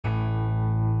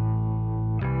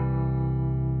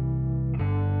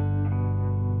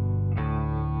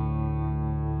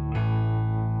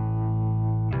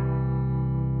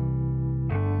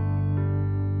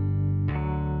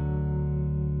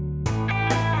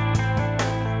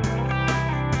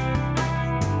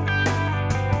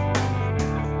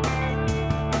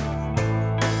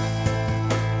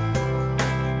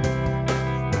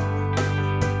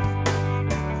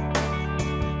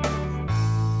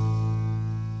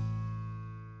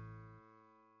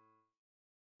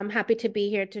I'm happy to be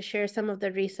here to share some of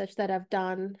the research that I've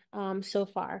done so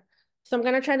far. So I'm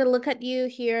going to try to look at you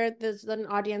here. There's an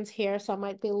audience here, so I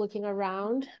might be looking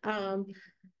around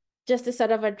just to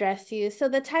sort of address you. So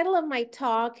the title of my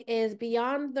talk is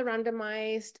Beyond the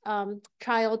Randomized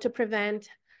Trial to Prevent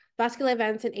Vascular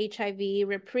Events in HIV,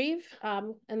 REPRIEVE,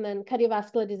 and then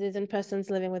Cardiovascular Disease in Persons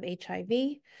Living with HIV.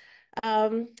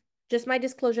 Just my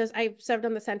disclosures, I've served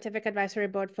on the Scientific Advisory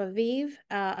Board for ViiV,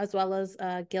 as well as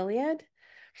Gilead.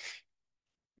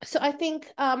 So I think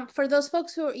for those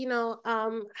folks who,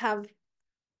 have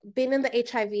been in the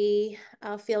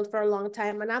HIV field for a long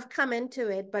time, and I've come into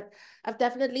it, but I've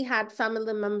definitely had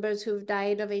family members who've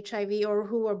died of HIV or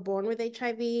who were born with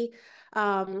HIV,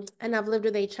 and I've lived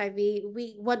with HIV.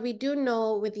 What we do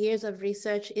know with years of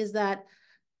research is that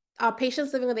our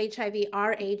patients living with HIV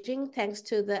are aging thanks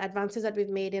to the advances that we've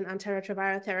made in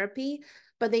antiretroviral therapy,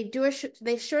 but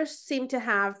they sure seem to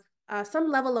have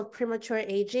some level of premature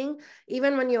aging,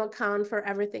 even when you account for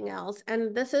everything else.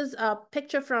 And this is a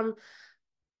picture from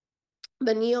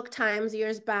the New York Times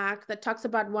years back that talks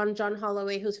about one John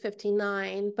Holloway who's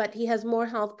 59, but he has more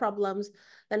health problems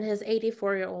than his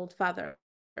 84-year-old father.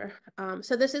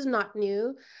 So this is not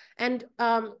new. And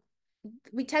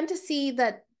we tend to see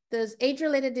that those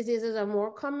age-related diseases are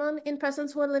more common in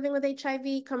persons who are living with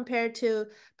HIV compared to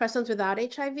persons without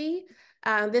HIV.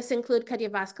 This include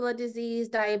cardiovascular disease,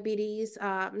 diabetes,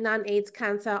 non-AIDS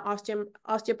cancer,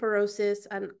 osteoporosis,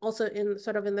 and also in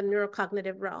the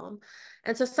neurocognitive realm.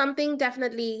 And so something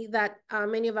definitely that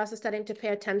many of us are starting to pay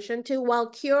attention to. While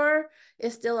cure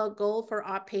is still a goal for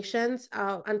our patients,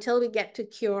 until we get to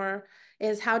cure,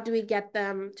 is how do we get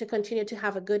them to continue to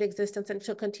have a good existence and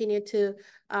to continue to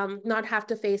not have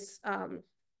to face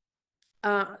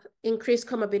increased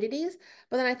comorbidities.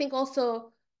 But then I think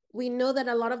also we know that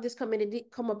a lot of these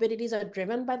comorbidities are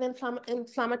driven by the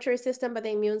inflammatory system, by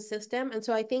the immune system. And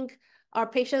so I think our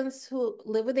patients who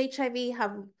live with HIV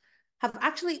have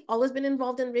actually always been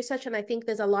involved in research, and I think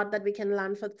there's a lot that we can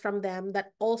learn from them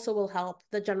that also will help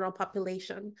the general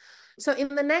population. So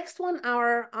in the next 1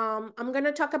 hour, I'm going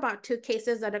to talk about 2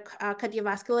 cases that are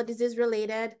cardiovascular disease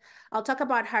related. I'll talk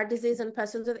about heart disease in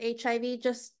persons with HIV,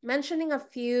 just mentioning a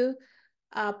few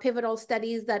pivotal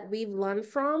studies that we've learned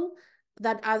from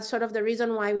that are sort of the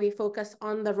reason why we focus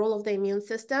on the role of the immune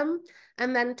system,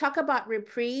 and then talk about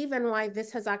REPRIEVE and why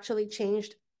this has actually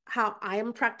changed how I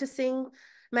am practicing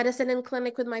medicine in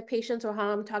clinic with my patients, or how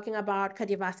I'm talking about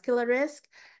cardiovascular risk.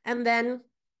 And then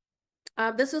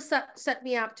this will set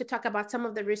me up to talk about some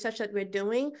of the research that we're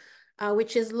doing,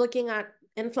 which is looking at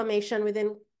inflammation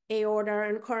within aorta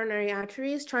and coronary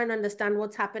arteries, trying to understand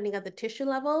what's happening at the tissue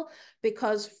level,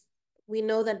 because we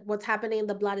know that what's happening in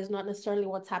the blood is not necessarily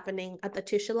what's happening at the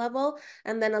tissue level.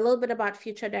 And then a little bit about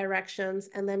future directions.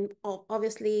 And then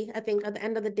obviously, I think at the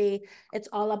end of the day, it's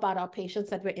all about our patients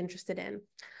that we're interested in.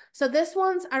 So these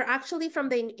ones are actually from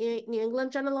the New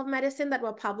England Journal of Medicine that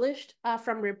were published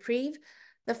from REPRIEVE.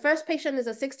 The first patient is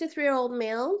a 63-year-old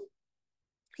male.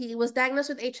 He was diagnosed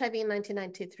with HIV in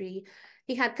 1993.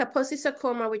 He had Kaposi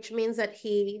sarcoma, which means that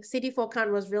CD4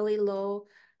 count was really low,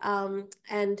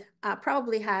 and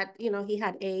probably had, he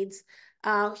had AIDS.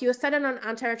 He was started on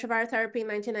antiretroviral therapy in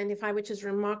 1995, which is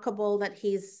remarkable that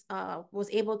he's was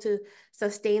able to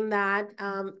sustain that.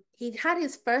 He had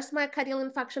his first myocardial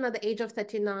infarction at the age of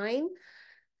 39.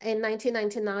 In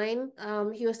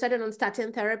 1999, he was started on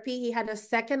statin therapy. He had a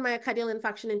second myocardial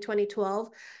infarction in 2012.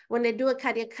 When they do a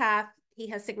cardiac cath, he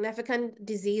has significant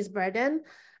disease burden.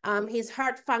 His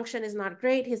heart function is not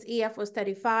great. His EF was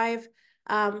 35.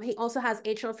 He also has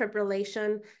atrial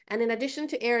fibrillation. And in addition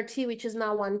to ART, which is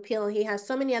now one pill, he has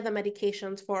so many other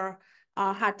medications for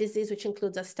heart disease, which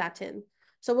includes a statin.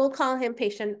 So we'll call him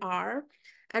patient R.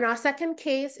 And our second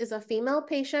case is a female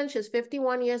patient. She's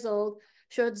 51 years old.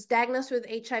 She was diagnosed with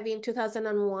HIV in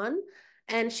 2001.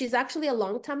 And she's actually a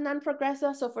long-term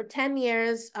non-progressor. So for 10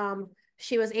 years,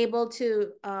 she was able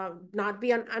to not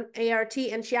be on ART.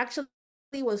 And she actually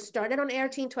was started on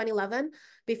ART in 2011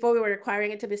 before we were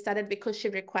requiring it to be started because she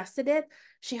requested it.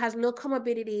 She has no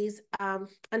comorbidities,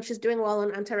 and she's doing well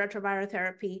on antiretroviral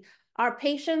therapy. Our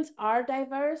patients are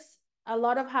diverse. A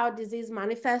lot of how disease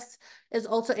manifests is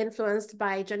also influenced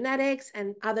by genetics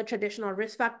and other traditional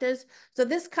risk factors. So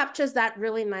this captures that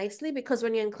really nicely, because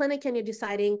when you're in clinic and you're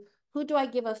deciding, who do I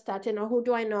give a statin or who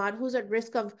do I not, who's at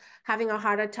risk of having a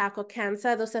heart attack or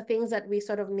cancer, those are things that we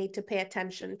sort of need to pay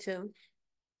attention to.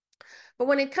 But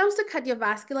when it comes to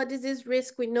cardiovascular disease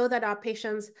risk, we know that our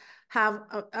patients have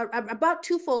about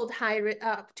twofold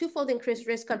increased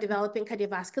risk of developing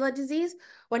cardiovascular disease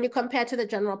when you compare to the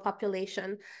general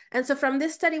population. And so from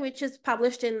this study, which is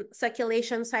published in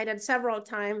Circulation, cited several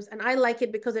times, and I like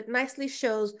it because it nicely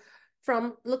shows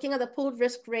from looking at the pooled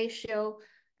risk ratio,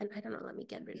 and I don't know, let me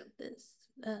get rid of this.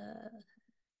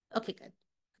 Okay, good.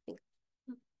 I think.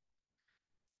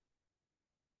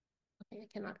 Okay, I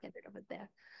cannot get rid of it there,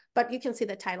 but you can see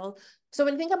the title. So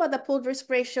when you think about the pooled risk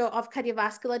ratio of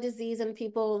cardiovascular disease in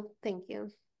people, thank you,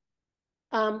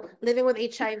 living with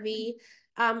HIV,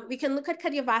 we can look at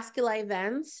cardiovascular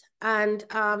events and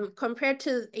compared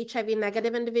to HIV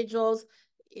negative individuals,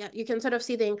 you can sort of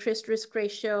see the increased risk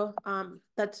ratio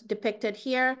that's depicted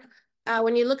here.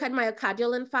 When you look at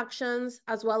myocardial infarctions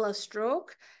as well as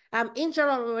stroke, in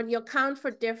general, when you account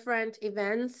for different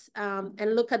events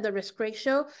and look at the risk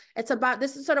ratio,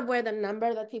 this is sort of where the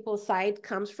number that people cite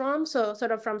comes from. So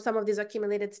sort of from some of these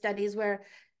accumulated studies where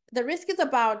the risk is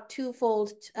about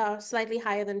twofold, slightly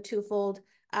higher than twofold.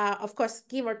 Of course,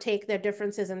 give or take, there are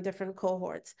differences in different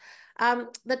cohorts.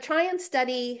 The TRIUMPH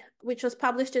study, which was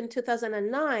published in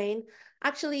 2009,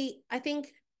 actually, I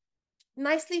think,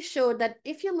 nicely showed that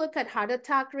if you look at heart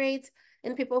attack rates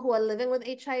in people who are living with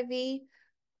HIV,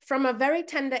 from a very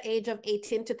tender age of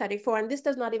 18 to 34, and this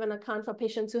does not even account for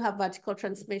patients who have vertical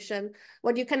transmission,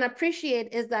 what you can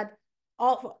appreciate is that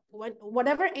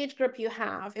whatever age group you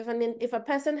have, if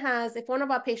one of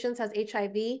our patients has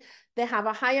HIV, they have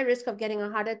a higher risk of getting a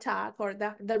heart attack, or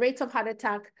the rates of heart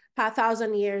attack per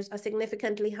 1,000 years are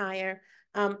significantly higher.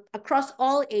 Across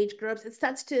all age groups, it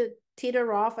starts to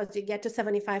teeter off as you get to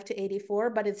 75 to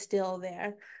 84, but it's still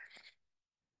there.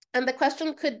 And the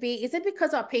question could be, is it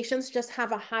because our patients just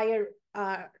have a higher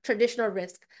traditional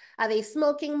risk? Are they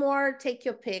smoking more? Take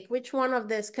your pick. Which one of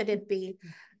this could it be?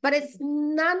 But it's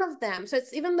none of them. So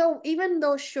it's even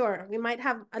though sure, we might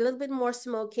have a little bit more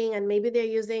smoking and maybe they're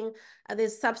using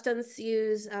this substance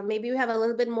use, maybe we have a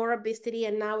little bit more obesity,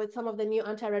 and now with some of the new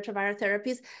antiretroviral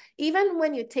therapies, even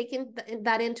when you take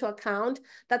that into account,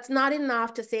 that's not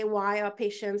enough to say why our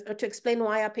patients, or to explain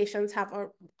why our patients have a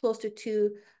close to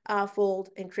two-fold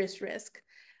increased risk.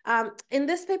 In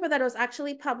this paper that was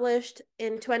actually published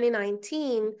in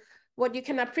 2019, what you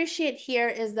can appreciate here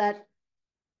is that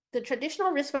the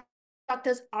traditional risk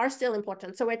factors are still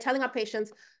important. So we're telling our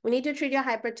patients, we need to treat your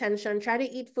hypertension, try to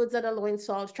eat foods that are low in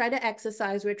salt, try to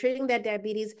exercise, we're treating their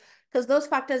diabetes, because those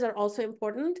factors are also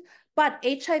important. But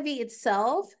HIV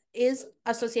itself is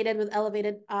associated with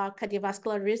elevated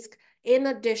cardiovascular risk in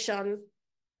addition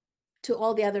to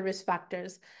all the other risk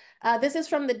factors. This is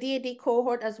from the DAD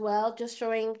cohort as well, just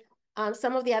showing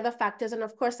some of the other factors. And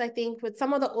of course, I think with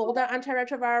some of the older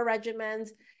antiretroviral regimens,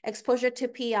 exposure to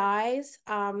PIs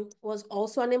was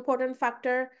also an important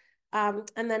factor. And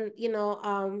then,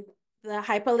 the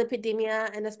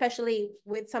hyperlipidemia, and especially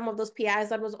with some of those PIs,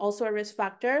 that was also a risk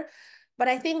factor. But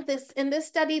I think in this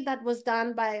study that was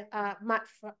done by Matt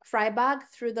Freibag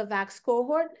through the VAX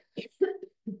cohort,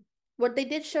 what they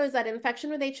did show is that infection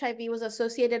with HIV was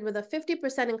associated with a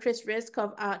 50% increased risk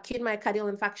of acute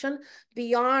myocardial infarction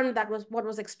beyond that was what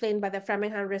was explained by the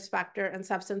Framingham risk factor and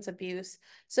substance abuse.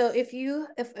 So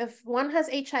if one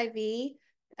has HIV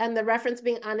and the reference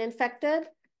being uninfected,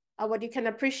 what you can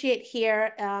appreciate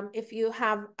here, if you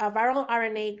have a viral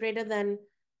RNA greater than,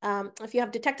 if you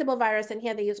have detectable virus, and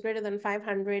here they use greater than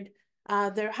 500,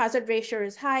 their hazard ratio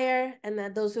is higher, and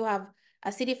that those who have a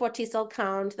CD4 T cell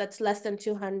count that's less than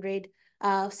 200,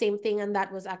 same thing, and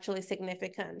that was actually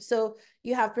significant. So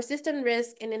you have persistent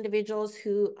risk in individuals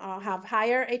who have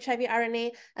higher HIV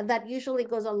RNA, and that usually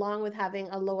goes along with having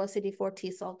a lower CD4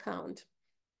 T cell count.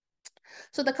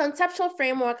 So the conceptual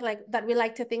framework that we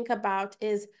like to think about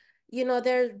is,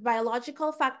 there's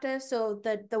biological factors, so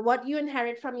the what you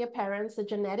inherit from your parents, the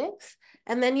genetics,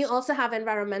 and then you also have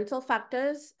environmental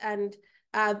factors, and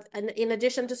in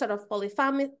addition to sort of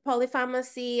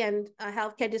polypharmacy and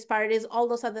healthcare disparities, all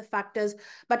those other factors.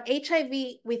 But HIV,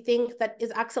 we think that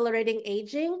is accelerating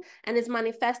aging and is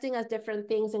manifesting as different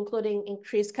things, including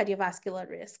increased cardiovascular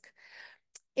risk.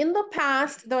 In the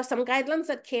past, there were some guidelines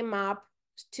that came up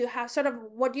to have sort of,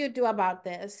 what do you do about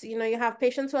this? You have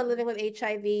patients who are living with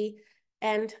HIV,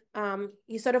 and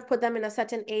you sort of put them in a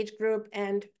certain age group,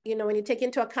 and when you take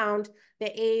into account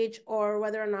their age or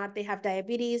whether or not they have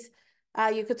diabetes,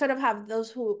 you could sort of have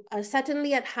those who are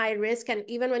certainly at high risk, and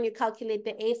even when you calculate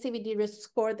the ACVD risk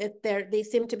score, that they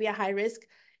seem to be a high risk.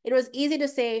 It was easy to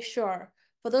say, sure,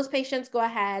 for those patients, go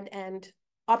ahead and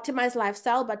optimize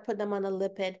lifestyle, but put them on a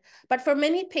lipid. But for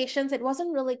many patients, it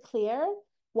wasn't really clear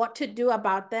what to do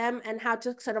about them and how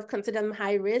to sort of consider them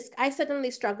high risk. I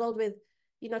certainly struggled with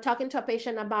talking to a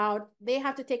patient about they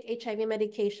have to take HIV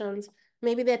medications,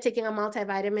 maybe they're taking a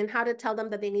multivitamin, how to tell them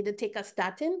that they need to take a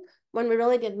statin when we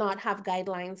really did not have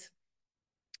guidelines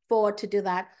to do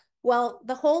that. Well,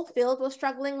 the whole field was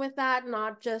struggling with that,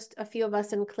 not just a few of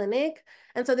us in clinic.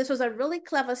 And so this was a really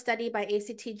clever study by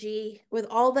ACTG with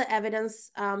all the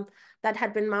evidence that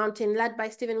had been mounted, led by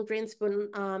Stephen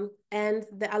Greenspoon and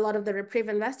a lot of the REPRIEVE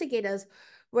investigators,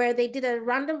 where they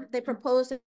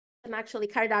proposed and actually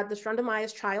carried out this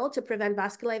randomized trial to prevent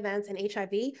vascular events and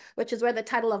HIV, which is where the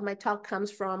title of my talk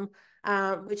comes from,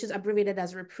 which is abbreviated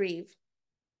as REPRIEVE.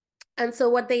 And so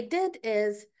what they did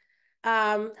is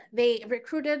they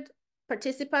recruited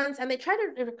participants and they tried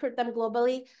to recruit them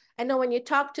globally. I know when you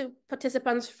talk to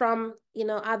participants from,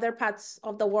 other parts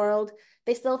of the world,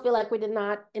 they still feel like we did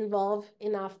not involve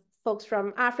enough folks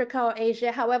from Africa or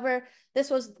Asia. However, this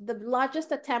was the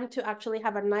largest attempt to actually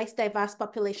have a nice, diverse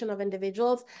population of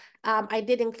individuals. I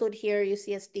did include here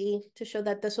UCSD to show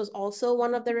that this was also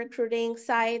one of the recruiting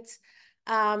sites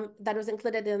that was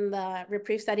included in the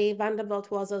REPRIEVE study. Vanderbilt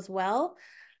was as well.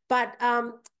 But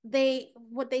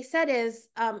what they said is,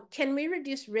 can we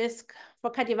reduce risk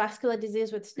for cardiovascular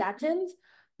disease with statins?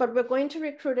 But we're going to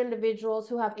recruit individuals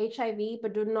who have HIV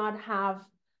but do not have,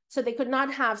 so they could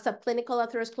not have subclinical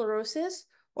atherosclerosis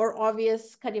or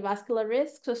obvious cardiovascular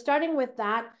risk. So starting with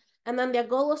that, and then their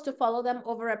goal was to follow them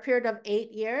over a period of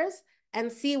 8 years and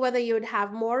see whether you would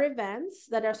have more events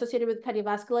that are associated with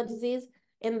cardiovascular disease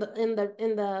in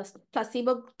the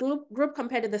placebo group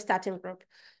compared to the statin group.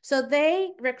 So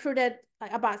they recruited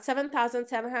about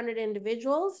 7,700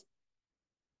 individuals.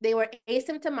 They were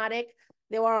asymptomatic.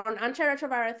 They were on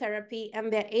antiretroviral therapy,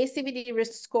 and their ACVD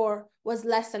risk score was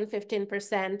less than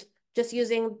 15%, just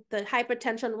using the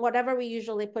hypertension, whatever we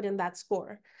usually put in that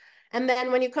score. And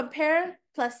then when you compare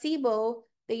placebo,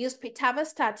 they used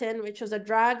pitavastatin, which was a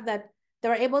drug that they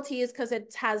were able to use because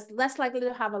it has less likely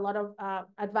to have a lot of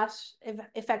adverse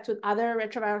effects with other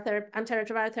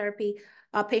antiretroviral therapy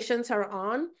patients are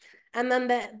on. And then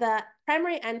the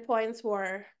primary endpoints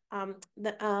were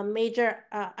the major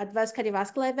adverse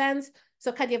cardiovascular events.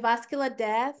 So cardiovascular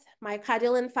death,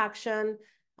 myocardial infarction,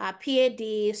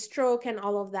 PAD, stroke, and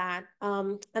all of that.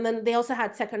 And then they also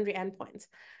had secondary endpoints.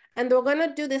 And they were going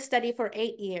to do this study for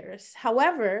 8 years.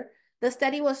 However, the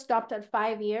study was stopped at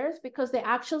 5 years because they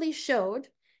actually showed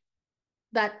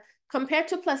that compared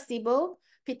to placebo,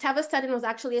 pitavastatin was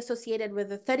actually associated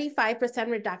with a 35%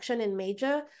 reduction in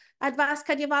major advanced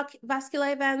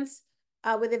cardiovascular events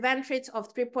with event rates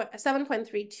of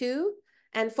 7.32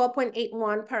 and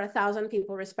 4.81 per 1,000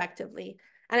 people respectively.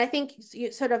 And I think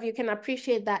you can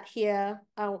appreciate that here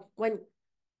oh,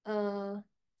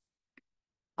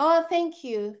 thank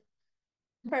you.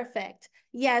 Perfect.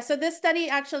 Yeah, so this study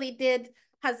actually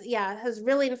has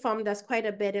really informed us quite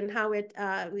a bit in how it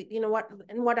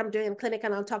what I'm doing in clinic,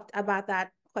 and I'll talk about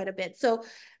that quite a bit. So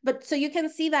you can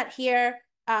see that here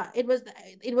it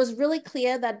was really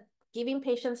clear that giving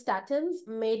patients statins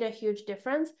made a huge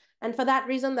difference, and for that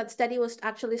reason that study was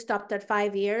actually stopped at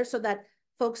 5 years so that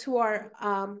folks who are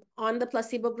on the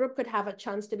placebo group could have a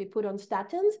chance to be put on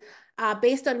statins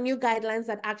based on new guidelines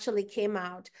that actually came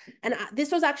out. And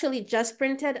this was actually just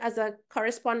printed as a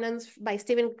correspondence by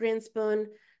Stephen Greenspoon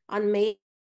on May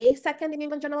 2nd in New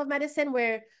England Journal of Medicine,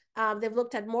 where they've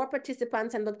looked at more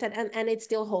participants and looked at, and it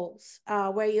still holds,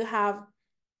 where you have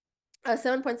a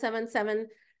 7.77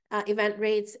 event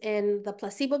rates in the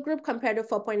placebo group compared to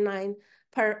 4.9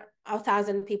 per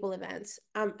 1,000 people events.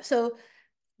 So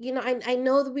I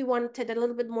know that we wanted a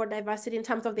little bit more diversity in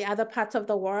terms of the other parts of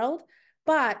the world,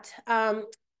 but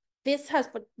this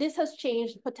has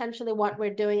changed potentially what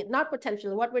we're doing, not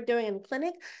potentially, what we're doing in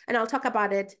clinic, and I'll talk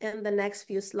about it in the next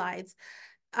few slides.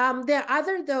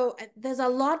 There's a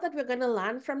lot that we're going to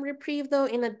learn from REPRIEVE, though,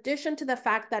 in addition to the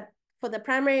fact that for the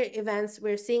primary events,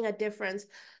 we're seeing a difference.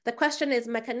 The question is,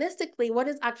 mechanistically, what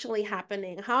is actually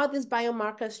happening? How are these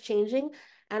biomarkers changing?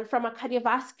 And from a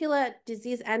cardiovascular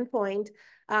disease endpoint,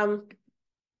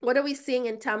 what are we seeing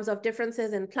in terms of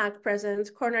differences in plaque presence,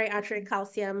 coronary artery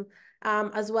calcium,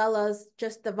 as well as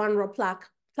just the vulnerable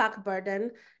plaque burden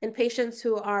in patients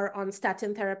who are on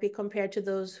statin therapy compared to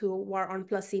those who were on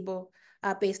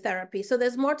placebo-based therapy. So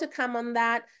there's more to come on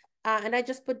that. And I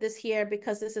just put this here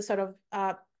because this is sort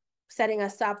of setting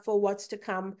us up for what's to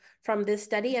come from this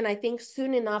study. And I think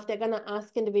soon enough, they're going to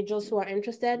ask individuals who are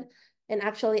interested in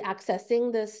actually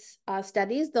accessing this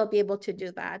studies, they'll be able to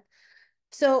do that.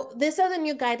 So these are the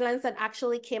new guidelines that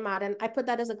actually came out, and I put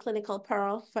that as a clinical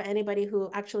pearl for anybody who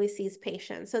actually sees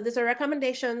patients. So these are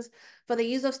recommendations for the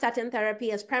use of statin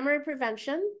therapy as primary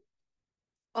prevention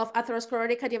of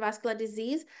atherosclerotic cardiovascular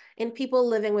disease in people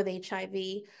living with HIV.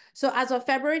 So as of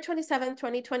February 27,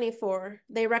 2024,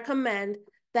 they recommend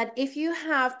that if you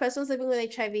have persons living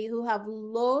with HIV who have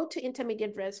low to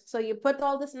intermediate risk, so you put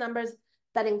all these numbers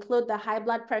that include the high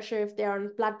blood pressure if they're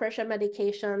on blood pressure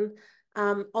medication,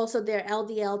 also their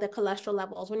LDL, their cholesterol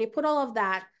levels. When you put all of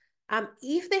that,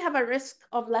 if they have a risk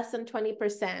of less than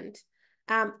 20%,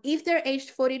 if they're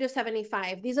aged 40 to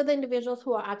 75, these are the individuals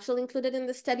who are actually included in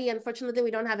the study. Unfortunately,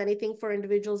 we don't have anything for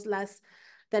individuals less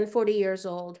than 40 years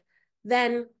old.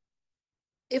 Then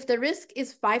if the risk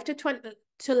is 5 to 20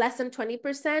 to less than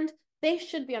 20%, they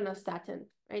should be on a statin,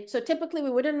 right? So typically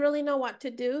we wouldn't really know what to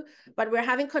do, but we're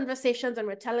having conversations and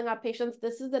we're telling our patients,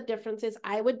 this is the differences.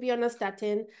 I would be on a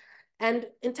statin. And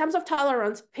in terms of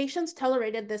tolerance, patients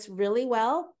tolerated this really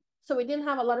well. So we didn't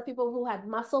have a lot of people who had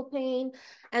muscle pain.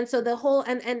 And so the whole,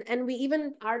 and we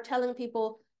even are telling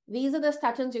people, these are the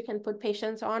statins you can put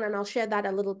patients on, and I'll share that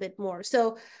a little bit more.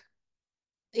 So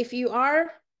if you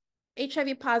are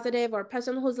HIV positive or a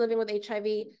person who's living with HIV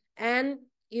and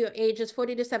your age is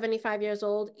 40 to 75 years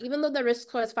old, even though the risk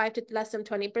score is 5 to less than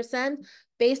 20%,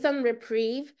 based on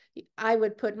REPRIEVE, I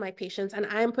would put my patients, and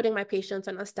I am putting my patients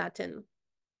on a statin.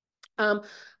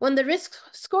 When the risk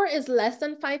score is less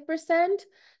than 5%,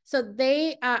 so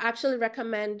they actually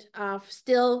recommend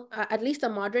still at least a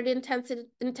moderate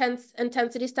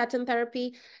intensity statin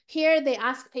therapy. Here, they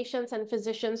ask patients and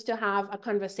physicians to have a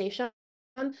conversation.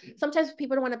 Sometimes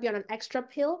people don't want to be on an extra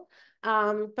pill.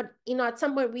 But, at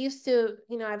some point we used to,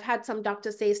 I've had some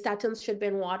doctors say statins should be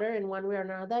in water in one way or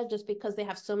another, just because they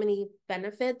have so many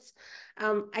benefits.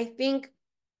 I think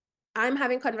I'm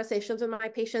having conversations with my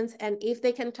patients, and if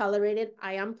they can tolerate it,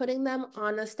 I am putting them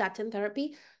on a statin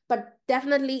therapy. But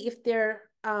definitely if they're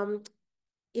 5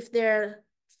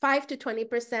 to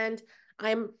 20%,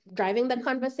 I'm driving the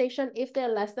conversation. If they're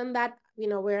less than that,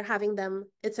 we're having them,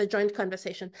 it's a joint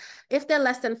conversation. If they're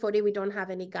less than 40, we don't have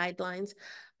any guidelines.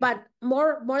 But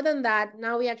more than that,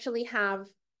 now we actually have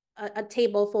a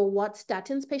table for what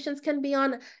statins patients can be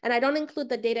on. And I don't include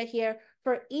the data here.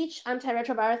 For each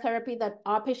antiretroviral therapy that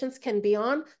our patients can be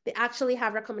on, they actually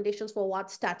have recommendations for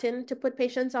what statin to put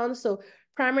patients on. So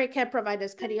primary care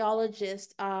providers,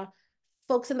 cardiologists,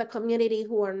 folks in the community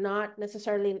who are not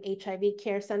necessarily in HIV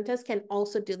care centers can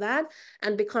also do that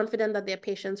and be confident that their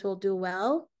patients will do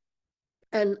well.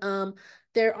 And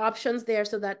there are options there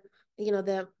so that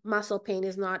the muscle pain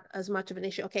is not as much of an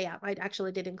issue. Okay, yeah, I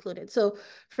actually did include it. So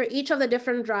for each of the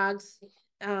different drugs,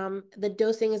 the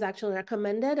dosing is actually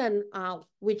recommended, and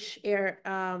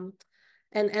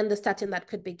and the statin that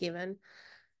could be given.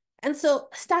 And so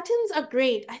statins are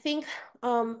great. I think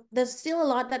there's still a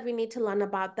lot that we need to learn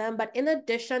about them. But in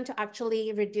addition to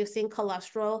actually reducing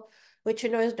cholesterol, which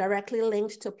is directly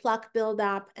linked to plaque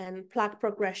buildup and plaque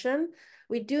progression,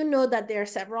 we do know that there are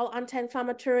several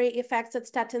anti-inflammatory effects that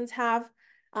statins have,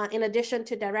 in addition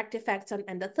to direct effects on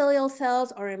endothelial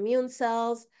cells or immune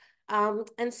cells.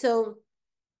 And so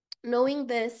knowing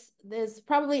this, there's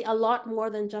probably a lot more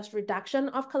than just reduction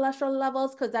of cholesterol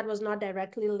levels, because that was not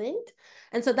directly linked.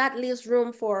 And so that leaves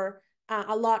room for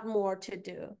a lot more to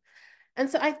do. And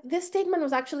so this statement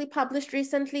was actually published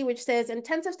recently, which says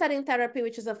intensive statin therapy,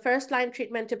 which is a first-line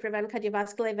treatment to prevent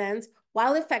cardiovascular events,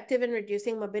 while effective in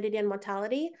reducing morbidity and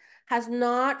mortality, has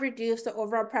not reduced the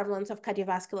overall prevalence of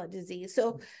cardiovascular disease.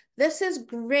 So this is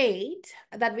great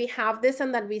that we have this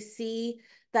and that we see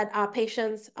that our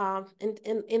patients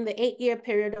in the 8-year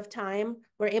period of time,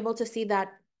 we're able to see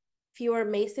that fewer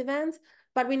MACE events.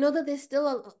 But we know that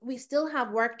we still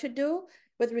have work to do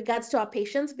with regards to our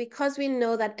patients, because we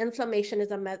know that inflammation is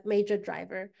a major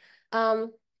driver. Let's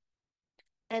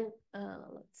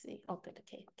see. Oh, good.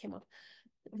 Okay, came up.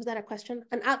 Was that a question?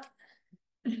 And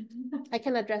I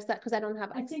can address that because I don't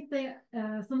have. I think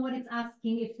someone is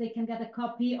asking if they can get a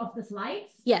copy of the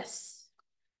slides. Yes.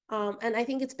 And I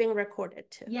think it's being recorded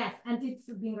too. Yes, and it's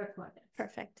being recorded.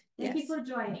 Perfect. Thank you for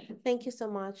joining. Thank you so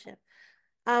much.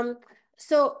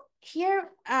 So here,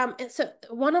 so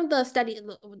one of the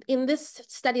in this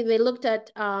study, they looked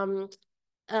at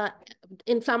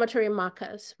inflammatory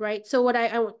markers, right? So what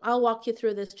I'll walk you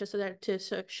through this just so that to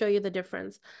show you the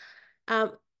difference.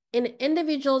 In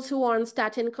individuals who are on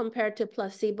statin compared to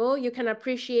placebo, you can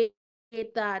appreciate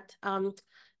that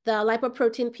the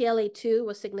lipoprotein PLA2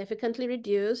 was significantly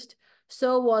reduced.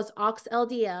 So was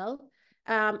OX-LDL.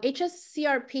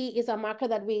 HSCRP is a marker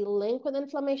that we link with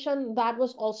inflammation. That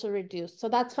was also reduced. So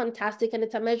that's fantastic. And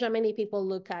it's a measure many people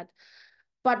look at.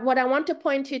 But what I want to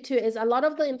point you to is a lot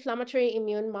of the inflammatory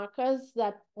immune markers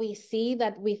that we see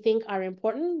that we think are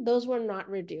important, those were not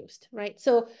reduced, right?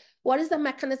 So what is the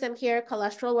mechanism here?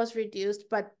 Cholesterol was reduced,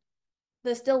 but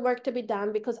there's still work to be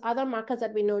done because other markers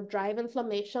that we know drive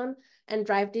inflammation and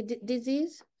drive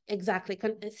disease, exactly,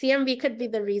 CMV could be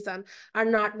the reason, are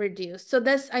not reduced. So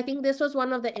this, I think this was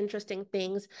one of the interesting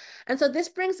things. And so this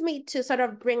brings me to sort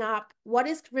of bring up what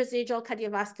is residual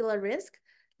cardiovascular risk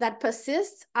that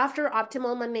persists after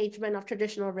optimal management of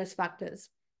traditional risk factors.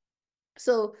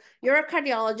 So you're a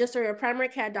cardiologist or you're a primary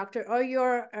care doctor or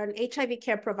you're an HIV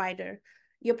care provider.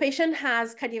 Your patient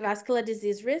has cardiovascular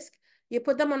disease risk. You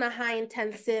put them on a high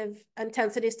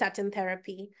intensity statin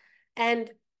therapy. And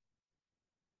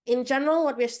in general,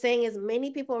 what we're saying is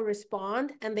many people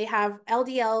respond and they have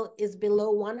LDL is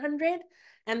below 100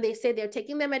 and they say they're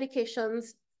taking their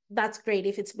medications. That's great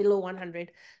if it's below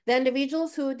 100. The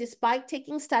individuals who, despite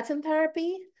taking statin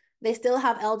therapy, they still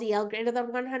have LDL greater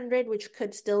than 100, which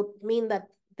could still mean that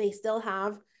they still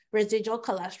have residual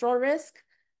cholesterol risk.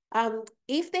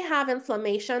 If they have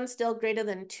inflammation still greater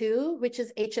than 2, which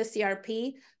is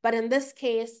hsCRP, but in this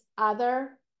case,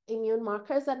 other immune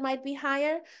markers that might be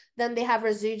higher, then they have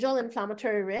residual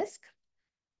inflammatory risk.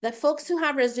 The folks who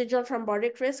have residual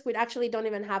thrombotic risk, we actually don't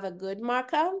even have a good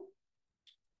marker.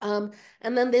 And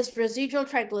then this residual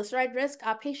triglyceride risk,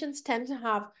 our patients tend to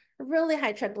have really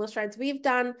high triglycerides. We've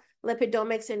done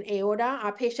lipidomics in aorta.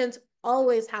 Our patients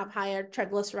always have higher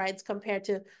triglycerides compared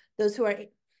to those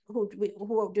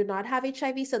who do not have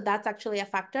HIV. So that's actually a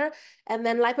factor. And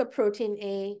then lipoprotein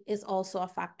A is also a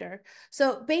factor.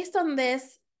 So based on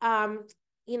this,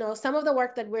 you know, some of the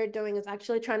work that we're doing is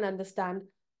actually trying to understand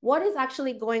what is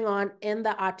actually going on in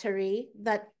the artery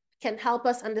that can help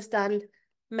us understand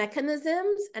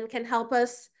mechanisms and can help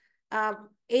us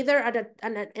either at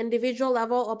an individual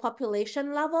level or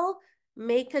population level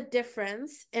make a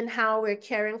difference in how we're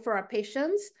caring for our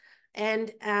patients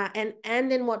and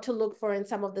in what to look for in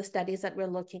some of the studies that we're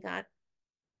looking at.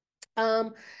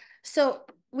 So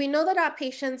we know that our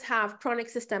patients have chronic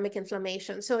systemic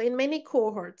inflammation. So in many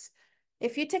cohorts,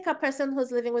 if you take a person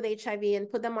who's living with HIV and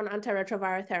put them on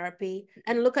antiretroviral therapy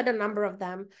and look at a number of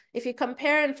them, if you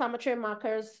compare inflammatory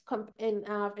markers in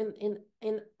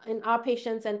our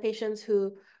patients and patients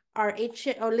who are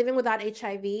living without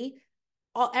HIV,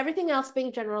 everything else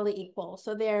being generally equal.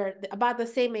 So they're about the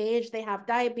same age, they have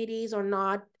diabetes or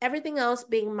not, everything else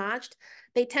being matched,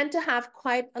 they tend to have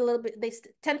quite a little bit, they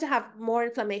tend to have more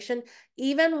inflammation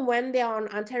even when they're on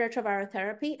antiretroviral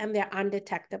therapy and they're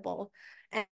undetectable.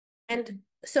 And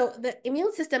so the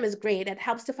immune system is great. It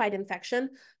helps to fight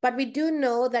infection, but we do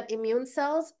know that immune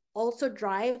cells also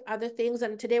drive other things.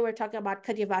 And today we're talking about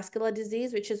cardiovascular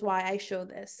disease, which is why I show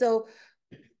this. So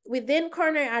within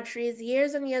coronary arteries,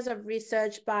 years and years of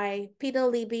research by Peter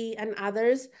Libby and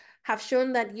others have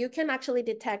shown that you can actually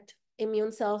detect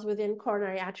immune cells within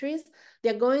coronary arteries.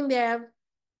 They're going there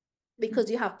because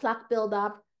you have plaque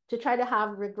buildup to try to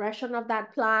have regression of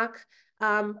that plaque.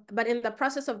 But in the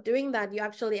process of doing that, you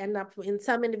actually end up in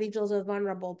some individuals with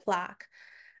vulnerable plaque.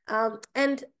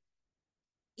 And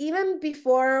even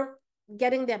before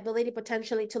getting the ability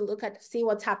potentially to see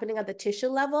what's happening at the tissue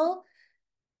level,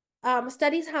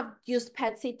 studies have used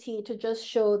PET-CT to just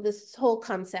show this whole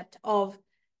concept of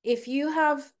if you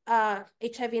have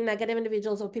HIV negative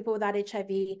individuals or people without HIV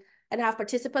and have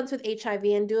participants with HIV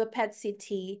and do a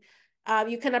PET-CT,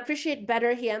 you can appreciate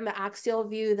better here in the axial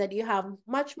view that you have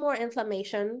much more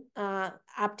inflammation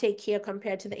uptake here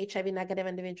compared to the HIV negative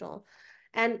individual.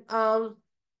 And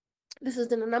this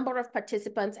is in a number of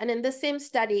participants. And in the same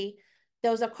study,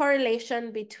 there was a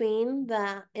correlation between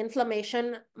the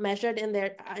inflammation measured in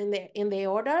the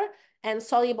aorta and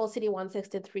soluble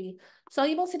CD163.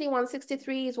 Soluble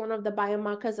CD163 is one of the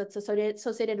biomarkers that's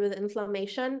associated with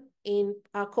inflammation in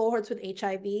cohorts with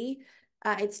HIV.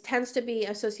 It tends to be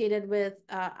associated with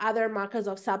other markers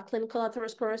of subclinical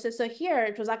atherosclerosis. So here,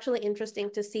 it was actually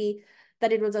interesting to see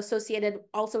that it was associated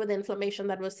also with inflammation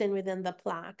that was seen within the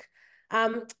plaque.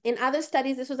 In other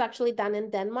studies, this was actually done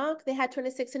in Denmark. They had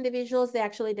 26 individuals. They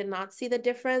actually did not see the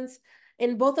difference.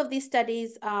 In both of these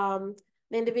studies, the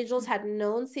individuals had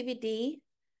no known CVD,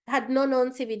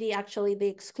 actually. They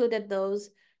excluded those.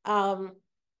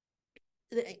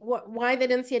 Why they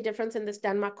didn't see a difference in this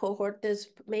Denmark cohort is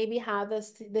maybe how the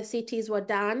CTs were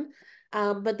done,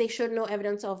 but they showed no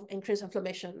evidence of increased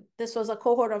inflammation. This was a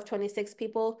cohort of 26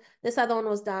 people. This other one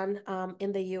was done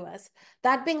in the US.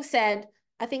 That being said,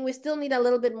 I think we still need a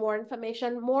little bit more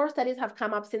information. More studies have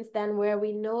come up since then where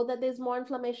we know that there's more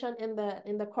inflammation in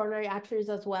the coronary arteries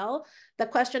as well. The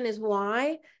question is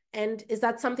why? And is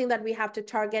that something that we have to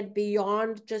target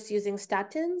beyond just using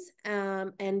statins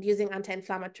and using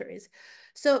anti-inflammatories?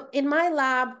 So in my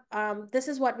lab, this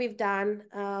is what we've done.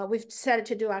 We've decided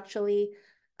to do actually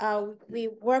we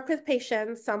work with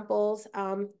patients, samples,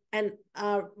 and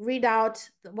read out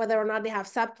whether or not they have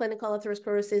subclinical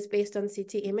atherosclerosis based on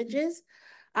CT images.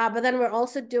 But then we're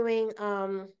also doing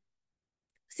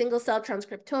single-cell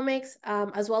transcriptomics,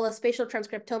 as well as spatial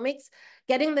transcriptomics,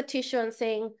 getting the tissue and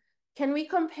saying, can we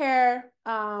compare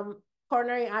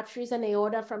coronary arteries and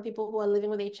aorta from people who are living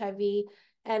with HIV?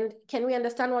 And can we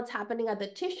understand what's happening at the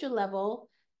tissue level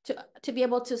to be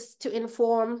able to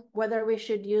inform whether we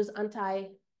should use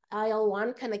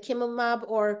anti-IL-1 canakinumab,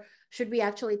 or should we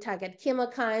actually target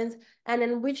chemokines, and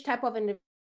in which type of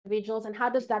individuals, and how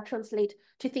does that translate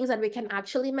to things that we can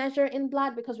actually measure in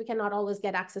blood, because we cannot always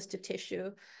get access to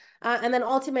tissue. And then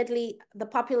ultimately, the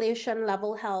population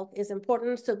level health is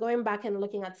important. So going back and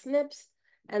looking at SNPs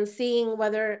and seeing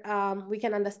whether we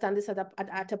can understand this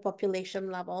at a population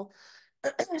level.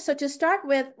 So to start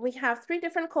with, we have 3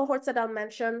 different cohorts that I'll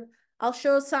mention. I'll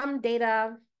show some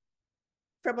data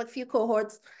from a few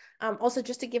cohorts, also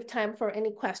just to give time for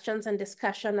any questions and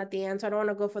discussion at the end. So I don't want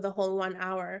to go for the whole 1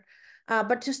 hour.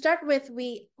 But to start with,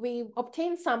 we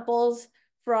obtained samples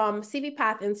from CV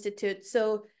Path Institute.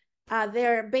 So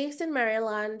they're based in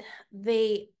Maryland.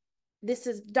 This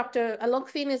is Dr.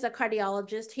 Alokfin is a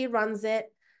cardiologist. He runs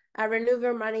it. Renu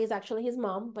Vermani is actually his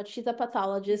mom, but she's a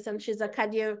pathologist, and she's a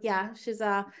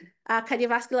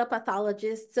cardiovascular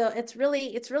pathologist. So it's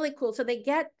really cool. So they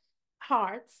get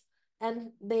hearts,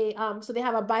 and so they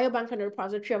have a biobank and a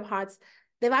repository of hearts.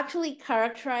 They've actually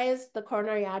characterized the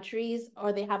coronary arteries,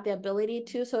 or they have the ability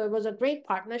to. So it was a great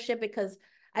partnership, because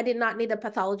I did not need a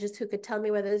pathologist who could tell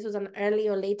me whether this was an early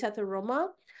or late atheroma.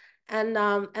 And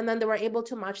then they were able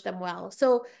to match them well.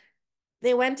 So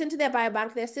they went into their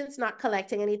biobank. They're since not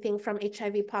collecting anything from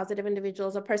HIV positive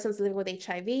individuals or persons living with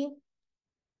HIV.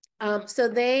 So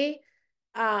they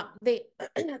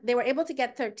were able to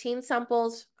get 13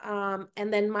 samples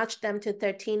and then match them to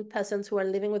 13 persons who are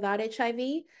living without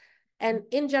HIV. And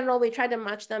in general, we try to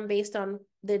match them based on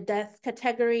their death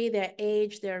category, their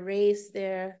age, their race,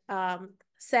 their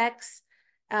sex,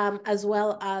 as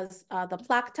well as the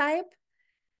plaque type.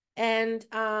 And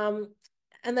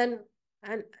then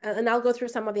I'll go through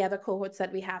some of the other cohorts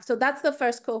that we have. So that's the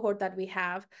first cohort that we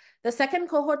have. The second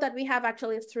cohort that we have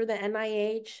actually is through the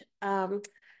NIH.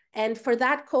 And for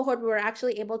that cohort, we were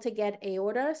actually able to get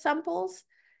aorta samples.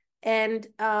 And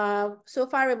so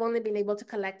far, we've only been able to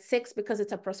collect 6 because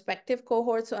it's a prospective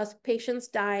cohort. So as patients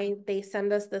die, they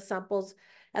send us the samples.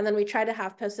 And then we try to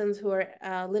have persons who are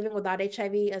living without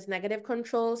HIV as negative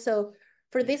control. So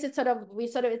for this, it's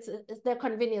their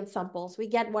convenience samples. We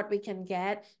get what we can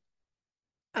get.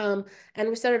 And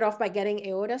we started off by getting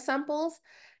aorta samples.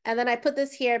 And then I put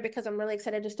this here because I'm really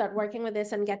excited to start working with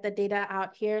this and get the data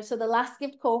out here. So the last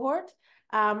gift cohort,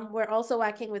 we're also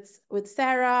working with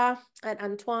Sarah and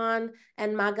Antoine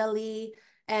and Magali.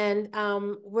 And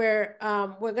we're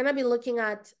going to be looking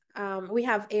at, we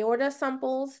have aorta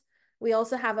samples. We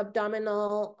also have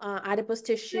abdominal adipose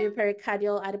tissue,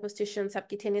 pericardial adipose tissue, and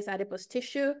subcutaneous adipose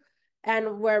tissue.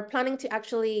 And we're planning to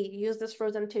actually use this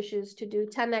frozen tissues to do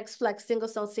 10x flex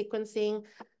single-cell sequencing,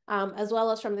 as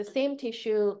well as from the same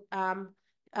tissue,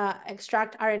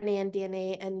 extract RNA and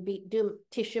DNA and do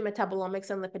tissue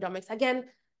metabolomics and lipidomics. Again,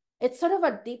 it's sort of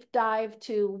a deep dive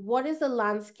to what is the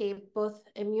landscape, both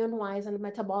immune-wise and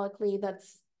metabolically,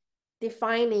 that's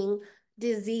defining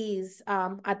disease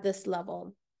at this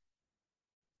level.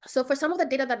 So for some of the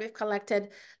data that we've collected,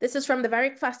 this is from the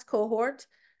very first cohort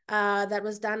that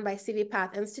was done by CV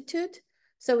Path Institute.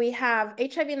 So we have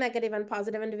HIV negative and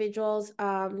positive individuals,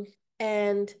 and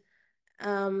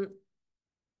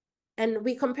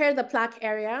we compare the plaque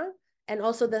area and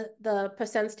also the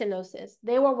percent stenosis.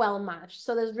 They were well matched.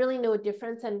 So there's really no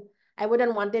difference. And I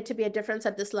wouldn't want there to be a difference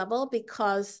at this level,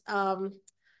 because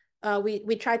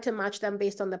we tried to match them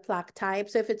based on the plaque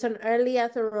type. So if it's an early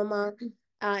atheroma,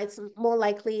 it's more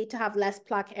likely to have less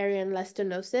plaque area and less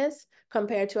stenosis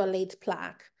compared to a late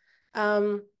plaque.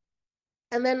 And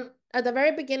then at the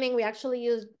very beginning, we actually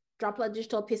used droplet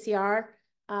digital PCR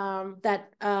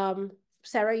that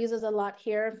Sarah uses a lot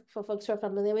here for folks who are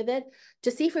familiar with it,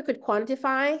 to see if we could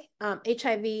quantify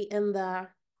HIV in the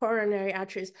coronary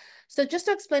arteries. So just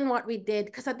to explain what we did,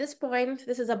 because at this point,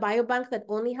 this is a biobank that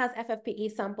only has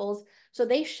FFPE samples. So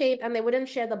they shaved, and they wouldn't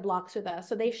share the blocks with us.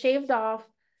 So they shaved off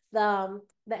the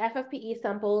FFPE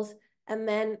samples and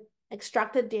then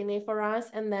extracted DNA for us.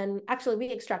 And then actually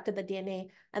we extracted the DNA,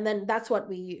 and then that's what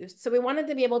we used. So we wanted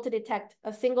to be able to detect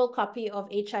a single copy of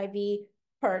HIV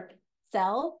per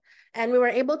cell. And we were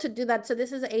able to do that. So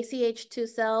this is ACH2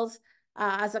 cells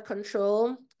as a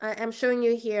control. I'm showing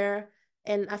you here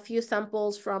in a few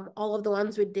samples from all of the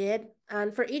ones we did.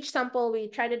 And for each sample, we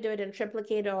try to do it in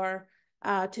triplicate or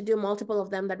to do multiple of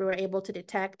them that we were able to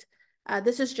detect.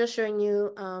 This is just showing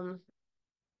you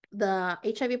the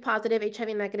HIV positive,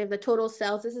 HIV negative, the total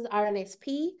cells. This is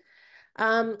RNSP.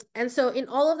 And so in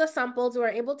all of the samples, we were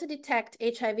able to detect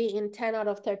HIV in 10 out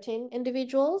of 13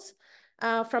 individuals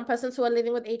from persons who are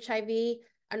living with HIV.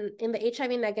 And in the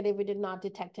HIV negative, we did not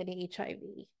detect any HIV.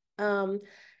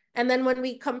 And then when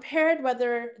we compared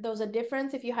whether there was a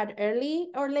difference if you had early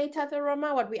or late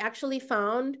atheroma, what we actually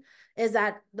found is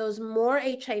that there was more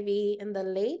HIV in the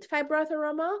late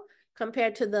fibroatheroma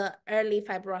compared to the early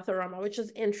fibroatheroma, which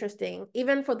is interesting.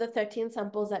 Even for the 13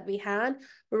 samples that we had,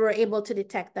 we were able to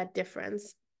detect that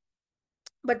difference.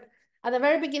 But at the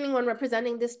very beginning, when we're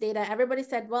presenting this data, everybody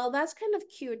said, well, that's kind of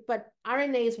cute, but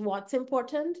RNA is what's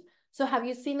important. So have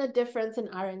you seen a difference in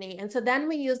RNA? And so then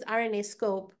we used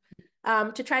RNAscope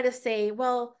to try to say,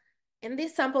 well, in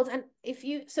these samples, and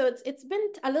so it's been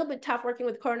a little bit tough working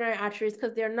with coronary arteries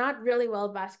because they're not really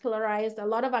well vascularized. A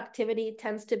lot of activity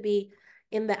tends to be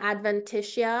in the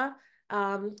adventitia.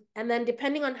 And then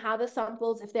depending on how the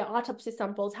samples, if they're autopsy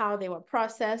samples, how they were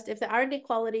processed, if the RNA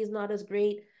quality is not as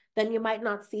great, then you might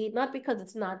not see it, not because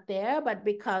it's not there, but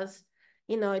because,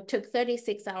 it took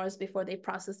 36 hours before they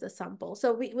processed the sample.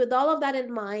 So with all of that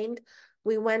in mind,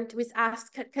 we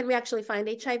asked, can we actually find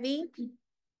HIV?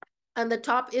 And the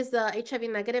top is the HIV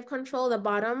negative control, the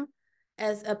bottom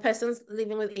as a person's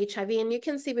living with HIV. And you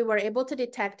can see we were able to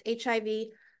detect HIV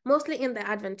mostly in the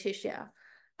adventitia.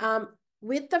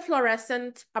 With the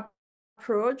fluorescent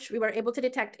approach, we were able to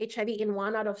detect HIV in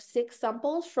 1 out of 6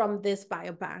 samples from this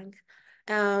biobank.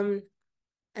 And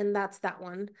that's that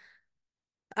one.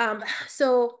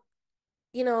 So,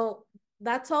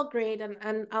 that's all great.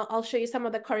 And I'll show you some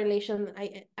of the correlation.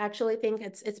 I actually think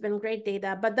it's been great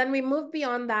data. But then we moved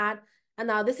beyond that. And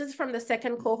now this is from the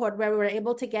second cohort where we were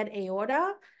able to get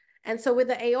aorta. And so with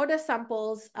the aorta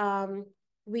samples,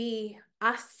 we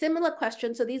asked similar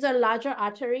questions. So these are larger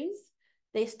arteries.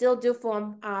 They still do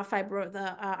form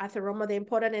atheroma. They're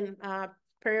important in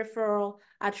peripheral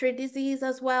artery disease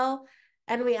as well.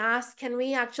 And we asked, can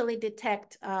we actually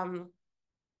detect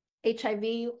HIV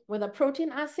with a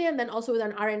protein assay and then also with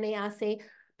an RNA assay?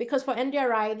 Because for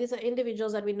NDRI, these are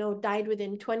individuals that we know died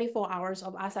within 24 hours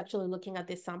of us actually looking at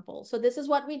this sample. So this is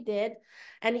what we did.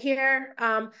 And here,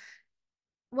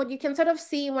 what you can sort of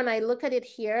see when I look at it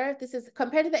here, this is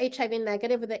compared to the HIV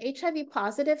negative. With the HIV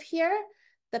positive here,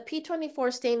 the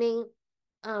P24 staining,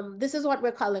 this is what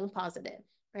we're calling positive,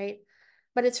 right?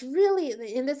 But it's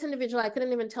really, in this individual, I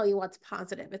couldn't even tell you what's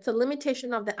positive. It's a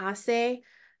limitation of the assay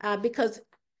because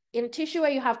in tissue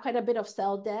where you have quite a bit of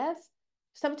cell death,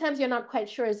 sometimes you're not quite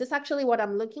sure, is this actually what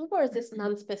I'm looking for? Is this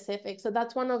non-specific? So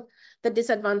that's one of the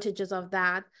disadvantages of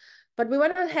that. But we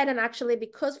went ahead and actually,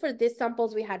 because for these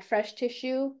samples, we had fresh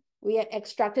tissue, we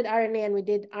extracted RNA and we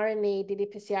did RNA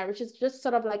ddPCR, which is just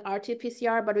sort of like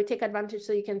RT-PCR, but we take advantage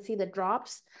so you can see the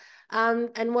drops.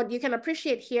 And what you can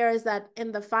appreciate here is that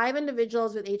in the 5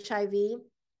 individuals with HIV,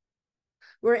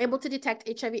 we're able to detect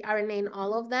HIV RNA in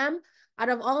all of them. Out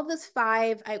of all of this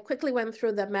 5, I quickly went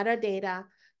through the metadata,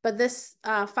 but this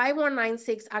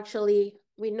 5196 actually,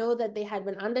 we know that they had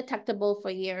been undetectable for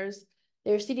years.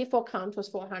 Their CD4 count was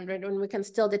 400, and we can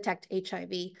still detect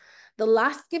HIV. The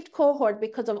last gift cohort,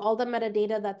 because of all the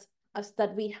metadata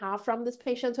that we have from this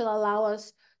patient, will allow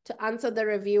us to answer the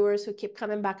reviewers who keep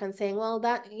coming back and saying, well,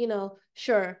 that,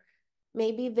 sure,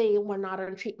 maybe they were not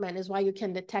on treatment is why you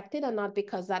can detect it and not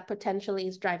because that potentially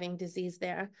is driving disease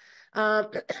there.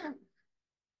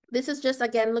 This is just,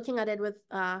 again, looking at it with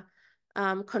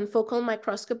confocal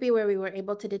microscopy where we were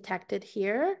able to detect it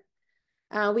here.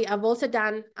 We have also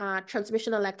done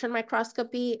transmission electron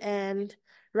microscopy and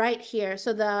right here.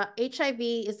 So the HIV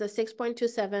is the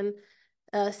 6.27,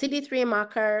 CD3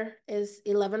 marker is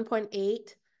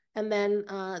 11.8, and then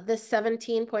this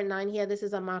 17.9 here, this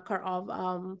is a marker of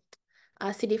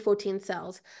CD14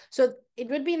 cells. So it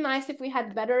would be nice if we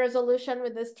had better resolution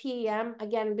with this TEM,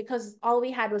 again, because all we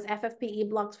had was FFPE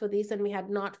blocks for these and we had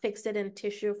not fixed it in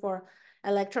tissue for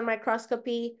electron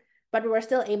microscopy, but we were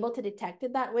still able to detect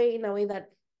it that way in a way that,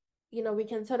 we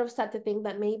can sort of start to think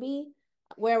that maybe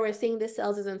where we're seeing these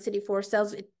cells is in CD4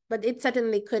 cells, but it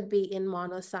certainly could be in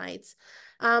monocytes.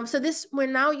 So we're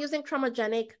now using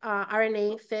chromogenic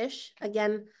RNA FISH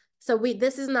again. So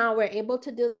we're able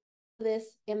to do this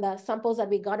in the samples that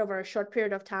we got over a short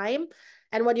period of time.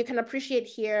 And what you can appreciate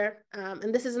here,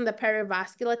 and this is in the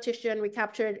perivascular tissue and we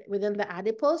captured within the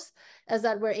adipose, is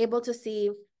that we're able to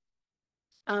see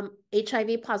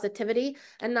HIV positivity.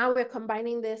 And now we're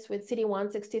combining this with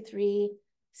CD163,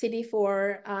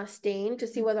 CD4 stain to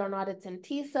see whether or not it's in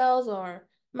T cells or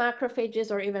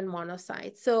macrophages or even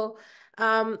monocytes. So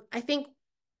I think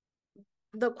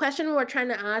the question we're trying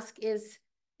to ask is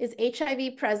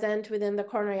HIV present within the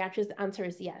coronary arteries? The answer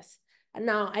is yes. And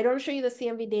now, I don't show you the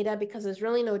CMV data because there's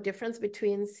really no difference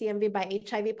between CMV by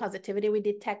HIV positivity we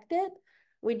detected.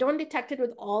 We don't detect it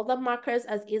with all the markers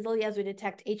as easily as we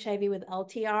detect HIV with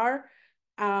LTR.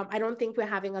 I don't think we're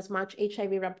having as much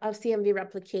CMV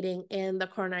replicating in the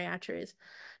coronary arteries.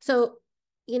 So,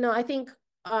 I think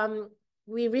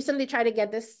we recently tried to get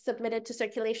this submitted to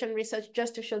circulation research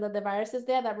just to show that the virus is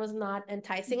there. That was not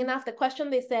enticing enough. The question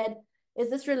they said, is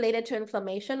this related to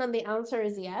inflammation? And the answer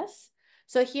is yes.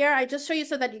 So here I just show you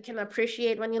so that you can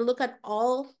appreciate when you look at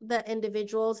all the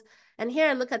individuals. And here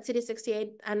I look at CD68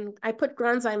 and I put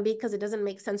granzyme B because it doesn't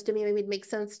make sense to me. Maybe it makes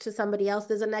sense to somebody else.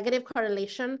 There's a negative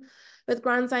correlation with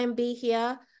granzyme B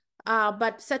here.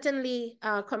 But certainly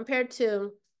compared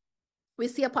to, we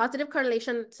see a positive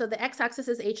correlation. So the x-axis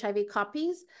is HIV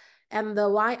copies and the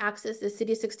y-axis is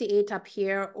CD68 up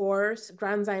here or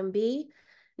granzyme B.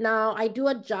 Now I do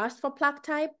adjust for plaque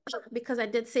type because I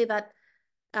did say that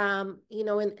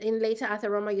in later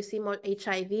atheroma, you see more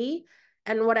HIV.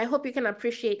 And what I hope you can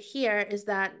appreciate here is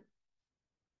that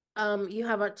you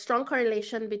have a strong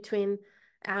correlation between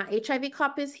HIV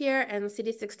copies here and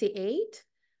CD68.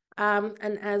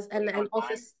 And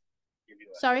also,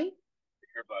 sorry?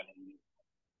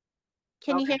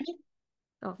 Can you hear me?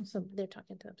 Oh, so they're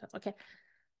talking to themselves. Okay.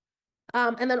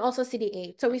 And then also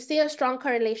CD8. So we see a strong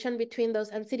correlation between those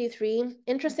and CD3.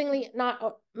 Interestingly,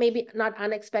 maybe not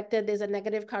unexpected, there's a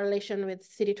negative correlation with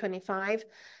CD25.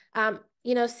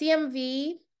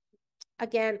 CMV,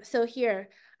 again, so here,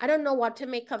 I don't know what to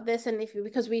make of this, and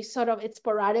because it's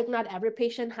sporadic, not every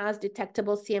patient has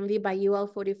detectable CMV by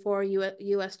UL44,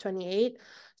 US28.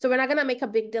 So we're not going to make a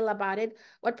big deal about it.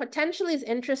 What potentially is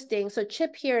interesting, so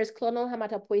CHIP here is clonal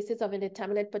hematopoiesis of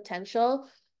indeterminate potential.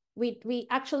 We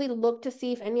actually looked to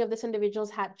see if any of these individuals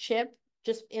had CHIP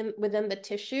just within the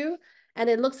tissue, and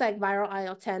it looks like viral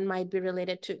IL-10 might be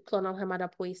related to clonal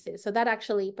hematopoiesis. So that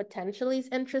actually potentially is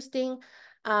interesting.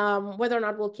 Whether or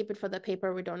not we'll keep it for the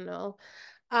paper, we don't know.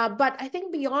 But I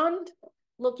think beyond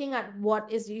looking at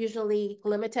what is usually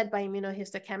limited by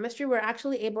immunohistochemistry, we're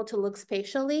actually able to look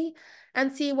spatially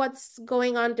and see what's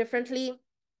going on differently.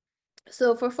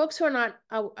 So for folks who are not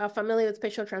familiar with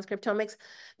spatial transcriptomics,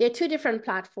 there are two different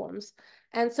platforms.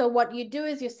 And so what you do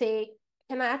is you say,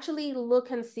 can I actually look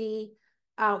and see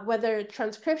whether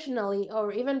transcriptionally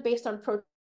or even based on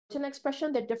protein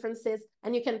expression, the differences,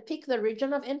 and you can pick the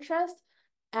region of interest.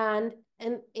 And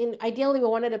ideally, we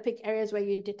wanted to pick areas where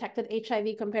you detected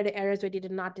HIV compared to areas where you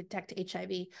did not detect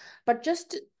HIV. But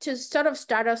just to sort of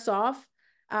start us off,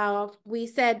 we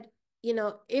said,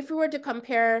 if we were to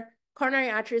compare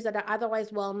coronary arteries that are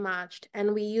otherwise well matched,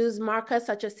 and we use markers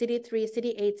such as CD3,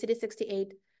 CD8,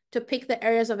 CD68 to pick the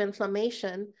areas of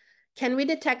inflammation, can we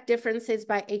detect differences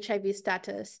by HIV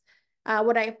status?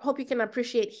 What I hope you can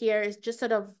appreciate here is just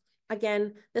sort of,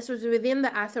 again, this was within the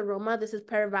atheroma. This is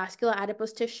perivascular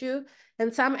adipose tissue.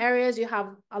 In some areas, you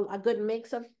have a good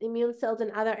mix of immune cells,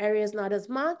 in other areas, not as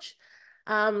much.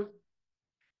 And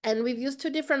we've used two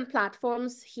different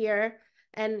platforms here.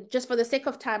 And just for the sake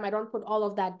of time, I don't put all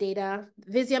of that data.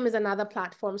 Visium is another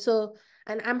platform. So,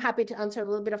 and I'm happy to answer a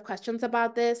little bit of questions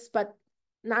about this, but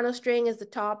NanoString is the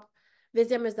top,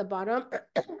 Visium is the bottom.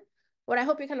 What I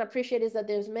hope you can appreciate is that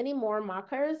there's many more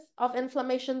markers of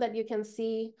inflammation that you can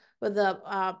see with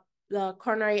the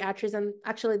coronary arteries. And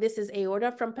actually, this is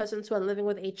aorta from persons who are living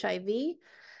with HIV.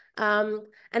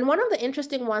 And one of the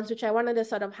interesting ones, which I wanted to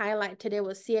sort of highlight today,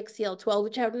 was CXCL12,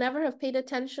 which I would never have paid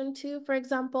attention to, for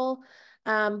example.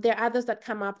 There are others that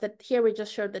come up that here we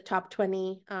just showed the top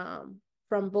 20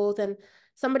 from both. And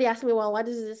somebody asked me, well, why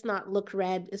does this not look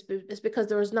red? It's because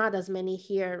there was not as many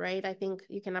here, right? I think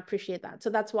you can appreciate that. So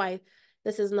that's why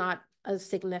this is not as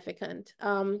significant.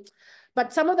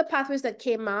 But some of the pathways that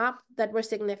came up that were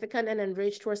significant and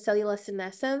enriched were cellular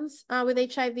senescence with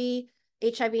HIV,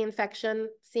 HIV infection,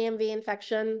 CMV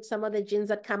infection, some of the genes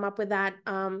that come up with that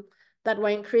that were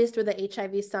increased with the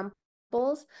HIV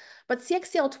samples. But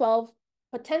CXCL12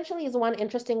 potentially is one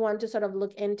interesting one to sort of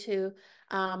look into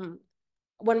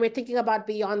when we're thinking about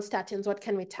beyond statins, what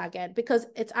can we target? Because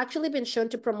it's actually been shown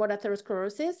to promote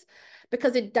atherosclerosis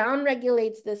because it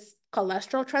downregulates this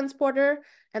cholesterol transporter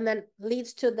and then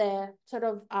leads to the sort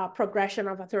of progression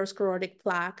of atherosclerotic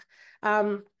plaque.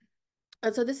 And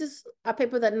so this is a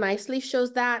paper that nicely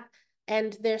shows that.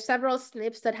 And there are several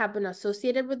SNPs that have been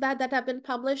associated with that have been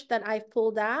published that I've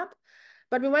pulled up.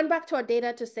 But we went back to our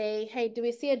data to say, hey, do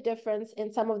we see a difference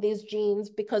in some of these genes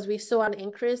because we saw an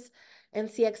increase in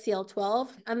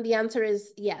CXCL12? And the answer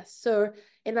is yes. So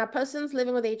in our persons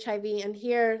living with HIV, and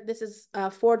here this is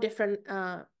 4 different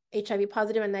HIV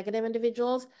positive and negative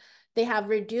individuals, they have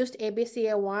reduced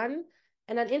ABCA1.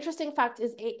 And an interesting fact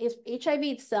is HIV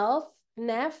itself,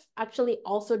 NEF, actually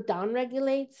also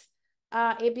downregulates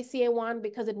ABCA1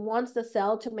 because it wants the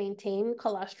cell to maintain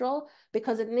cholesterol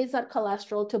because it needs that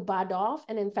cholesterol to bud off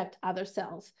and infect other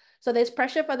cells. So there's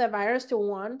pressure for the virus to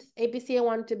want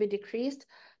ABCA1 to be decreased,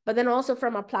 but then also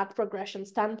from a plaque progression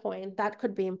standpoint, that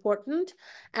could be important.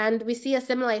 And we see a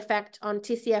similar effect on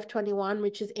TCF21,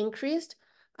 which is increased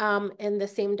in the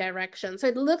same direction. So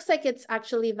it looks like it's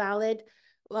actually valid.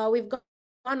 We've gone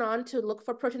on to look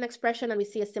for protein expression and we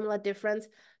see a similar difference.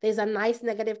 There's a nice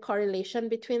negative correlation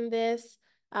between this.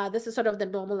 This is sort of the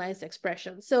normalized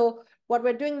expression. So what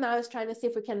we're doing now is trying to see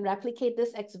if we can replicate this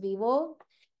ex vivo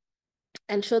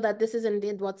and show that this is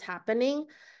indeed what's happening.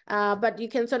 But you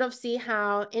can sort of see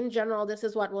how, in general, this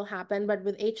is what will happen. But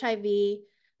with HIV, you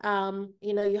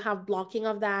know, you have blocking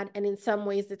of that. And in some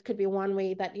ways, it could be one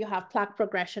way that you have plaque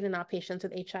progression in our patients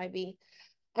with HIV.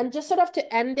 And just sort of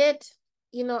to end it,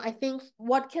 you know, I think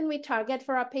what can we target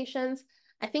for our patients?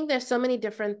 I think there's so many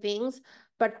different things.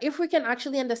 But if we can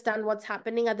actually understand what's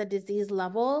happening at the disease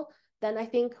level, then I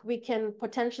think we can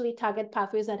potentially target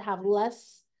pathways that have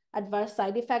less adverse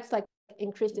side effects, like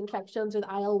increased infections with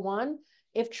IL-1,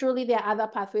 if truly there are other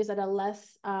pathways that are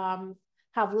less,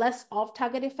 have less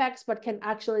off-target effects, but can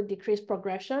actually decrease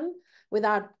progression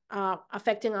without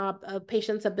affecting our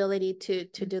patient's ability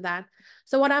to do that.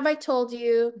 So what have I told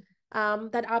you?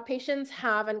 That our patients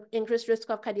have an increased risk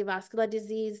of cardiovascular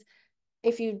disease.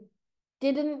 If you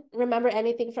didn't remember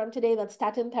anything from today, that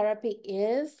statin therapy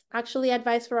is actually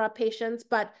advised for our patients,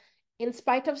 but in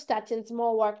spite of statins,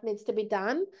 more work needs to be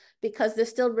done because there's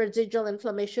still residual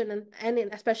inflammation and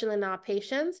especially in our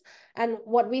patients. And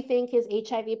what we think is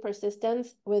HIV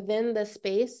persistence within the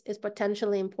space is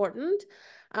potentially important.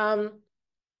 And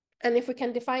if we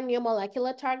can define new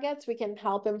molecular targets, we can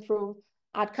help improve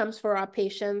outcomes for our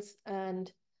patients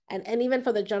and even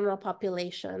for the general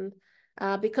population,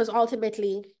 because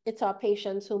ultimately it's our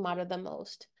patients who matter the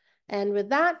most. And with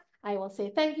that, I will say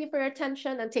thank you for your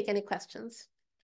attention and take any questions.